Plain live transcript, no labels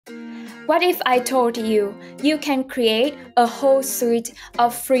What if I told you you can create a whole suite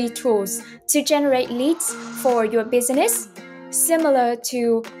of free tools to generate leads for your business, similar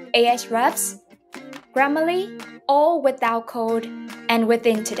to Ahrefs, Grammarly, all without code and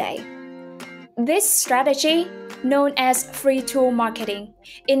within today? This strategy, known as free tool marketing,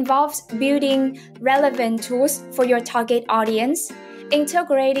 involves building relevant tools for your target audience,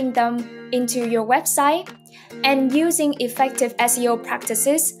 integrating them into your website, and using effective SEO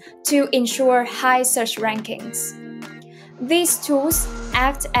practices to ensure high search rankings. These tools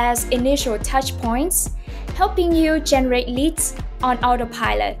act as initial touch points, helping you generate leads on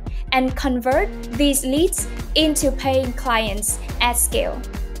autopilot and convert these leads into paying clients at scale.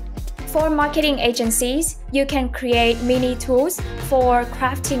 For marketing agencies, you can create mini tools for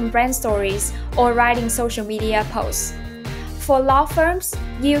crafting brand stories or writing social media posts. For law firms,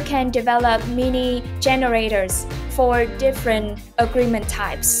 you can develop mini generators for different agreement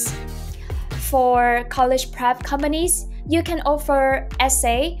types. For college prep companies, you can offer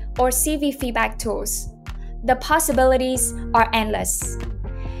essay or CV feedback tools. The possibilities are endless.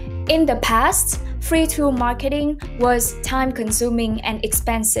 In the past, free tool marketing was time-consuming and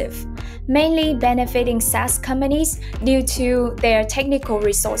expensive, mainly benefiting SaaS companies due to their technical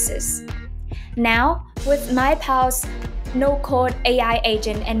resources. Now, with MindPal's no-code AI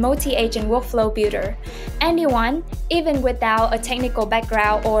agent and multi-agent workflow builder, anyone, even without a technical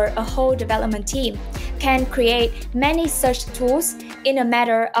background or a whole development team, can create many such tools in a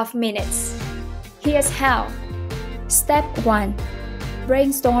matter of minutes. Here's how. Step 1.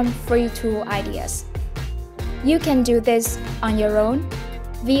 Brainstorm free tool ideas. You can do this on your own,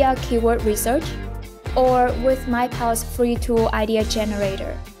 via keyword research, or with MindPal's free tool idea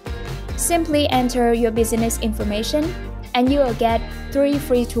generator. Simply enter your business information, and you will get 3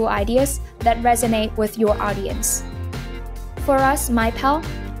 free tool ideas that resonate with your audience. For us, MindPal,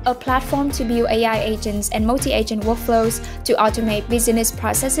 a platform to build AI agents and multi-agent workflows to automate business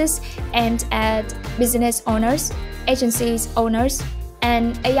processes aimed at business owners, agencies owners,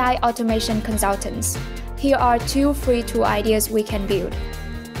 and AI automation consultants. Here are 2 free tool ideas we can build.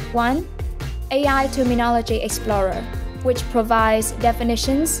 1. AI Terminology Explorer, which provides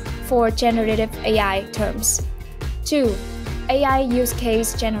definitions for generative AI terms. 2. AI Use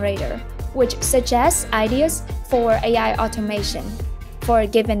Case Generator, which suggests ideas for AI automation for a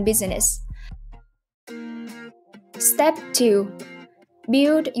given business. Step 2.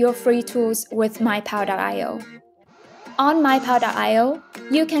 Build your free tools with MindPal.io. On MindPal.io,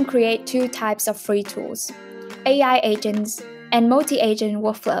 you can create 2 types of free tools, AI agents and multi-agent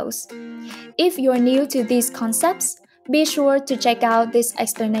workflows. If you're new to these concepts, be sure to check out this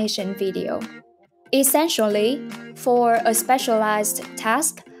explanation video. Essentially, for a specialized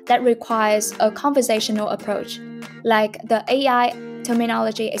task that requires a conversational approach, like the AI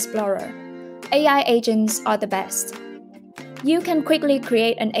Terminology Explorer, AI agents are the best. You can quickly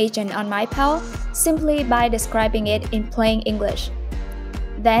create an agent on MindPal simply by describing it in plain English.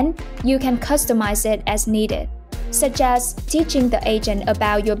 Then, you can customize it as needed, such as teaching the agent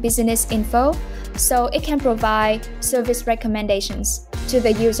about your business info so it can provide service recommendations to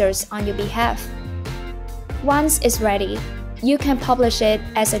the users on your behalf. Once it's ready, you can publish it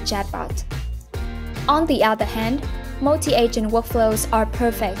as a chatbot. On the other hand, multi-agent workflows are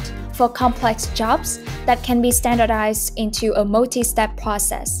perfect for complex jobs that can be standardized into a multi-step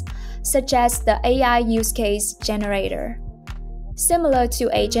process, such as the AI Use Case Generator. Similar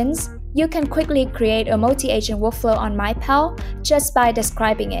to agents, you can quickly create a multi-agent workflow on MindPal just by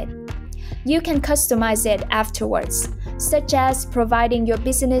describing it. You can customize it afterwards, such as providing your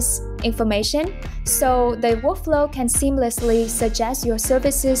business information so the workflow can seamlessly suggest your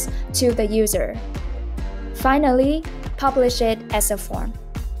services to the user. Finally, publish it as a form.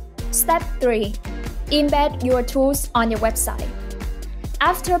 Step 3. Embed your tools on your website.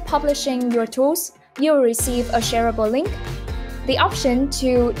 After publishing your tools, you will receive a shareable link, the option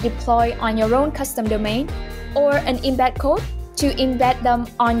to deploy on your own custom domain, or an embed code to embed them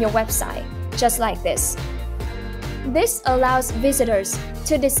on your website, just like this. This allows visitors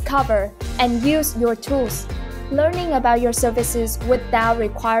to discover and use your tools, learning about your services without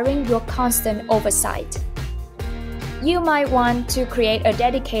requiring your constant oversight. You might want to create a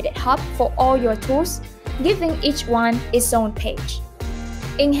dedicated hub for all your tools, giving each one its own page.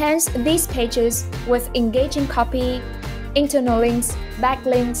 Enhance these pages with engaging copy, internal links,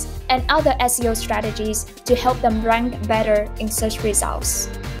 backlinks, and other SEO strategies to help them rank better in search results.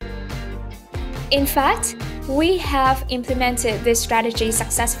 In fact, we have implemented this strategy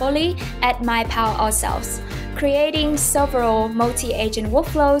successfully at MindPal ourselves, creating several multi-agent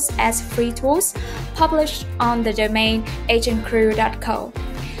workflows as free tools published on the domain agentcrew.co.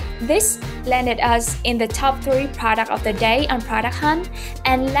 This landed us in the top 3 product of the day on Product Hunt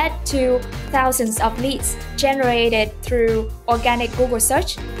and led to thousands of leads generated through organic Google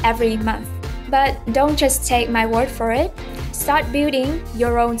search every month. But don't just take my word for it. Start building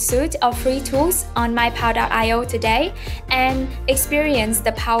your own suite of free tools on MindPal.io today and experience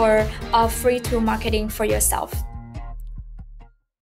the power of free tool marketing for yourself.